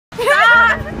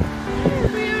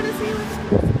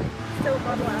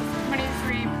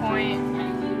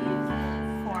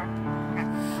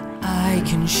I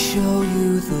can show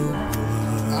you the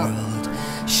world,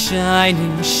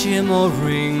 shining,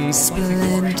 shimmering,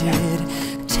 splendid.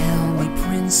 Tell me,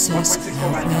 princess,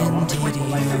 when did you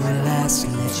last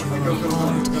let your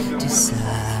heart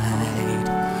decide?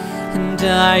 And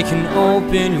I can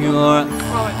open your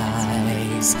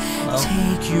eyes,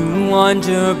 take you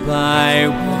wonder by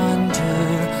wonder,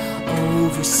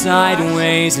 over,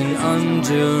 sideways, and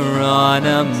under, on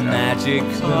a magic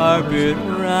carpet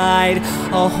ride.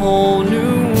 A whole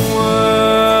new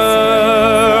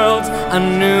world, a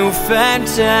new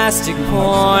fantastic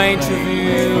point of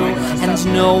view, and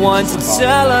no one to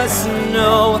tell us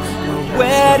no, nor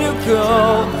where to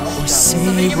go, or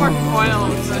say we're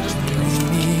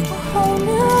dreaming. A whole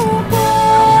new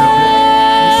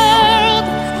world,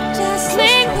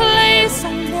 dazzling place I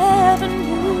never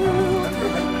knew.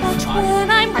 But when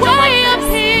I'm way up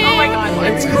here,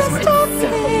 it's crystal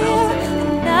clear,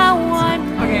 and now I'm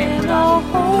in a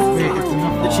whole new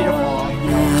world.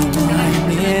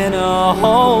 In a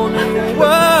whole new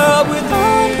world with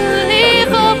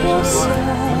unbelievable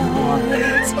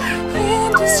sights,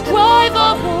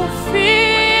 indescribable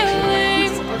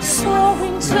feelings,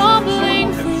 soaring,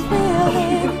 tumbling,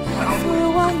 freewheeling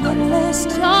through an endless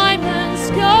diamond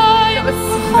sky. A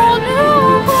whole new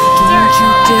world. Don't you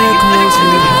dare close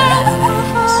your eyes.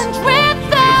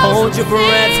 Hold your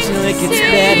breath till it gets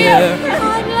better.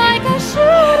 I'm like a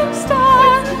shooting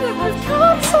star. I've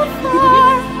come so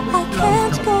far. I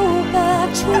can't go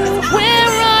back to where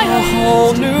I am. A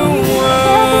whole new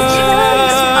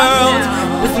world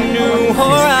with new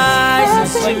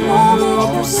horizons to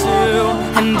pursue,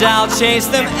 and I'll chase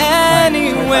them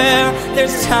anywhere.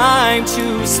 There's time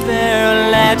to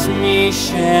spare. Let me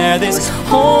share this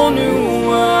whole new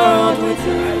world with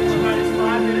you.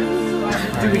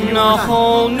 In a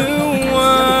whole new world,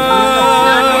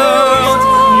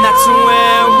 that's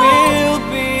where we'll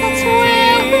be.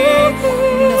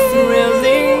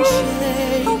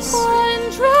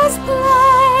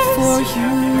 For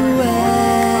you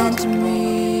and me.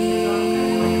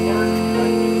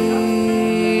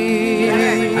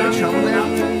 Had trouble there?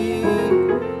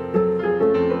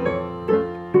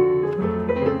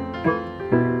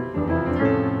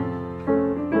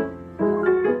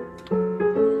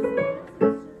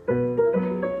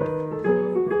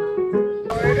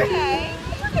 Okay.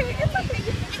 It's okay.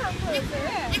 You can come closer.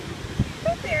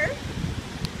 Right there.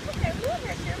 Okay, we'll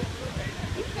hurt you.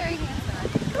 He's very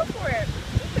handsome. Go for it.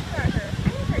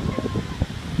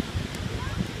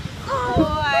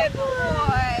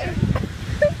 Boy.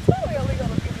 It's totally illegal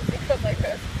to be secret like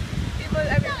this. People,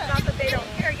 I mean, not that they don't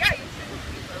care. Yeah, you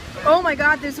should. Oh my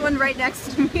God, there's one right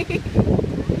next to me.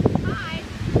 Hi.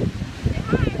 Say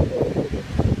hi.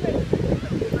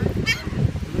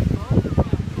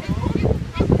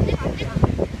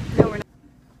 No, we're not.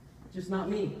 Just not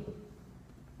me.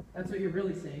 That's what you're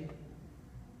really saying.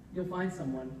 You'll find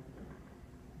someone.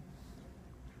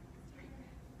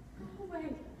 Go away.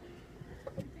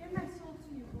 Damn my soul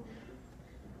to you.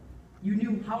 You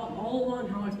knew all along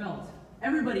how I felt.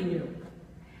 Everybody knew.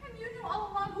 And you knew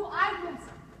all along who I was.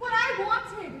 What I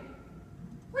wanted.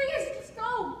 Please, just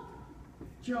go.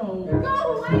 Joe. Go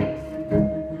away.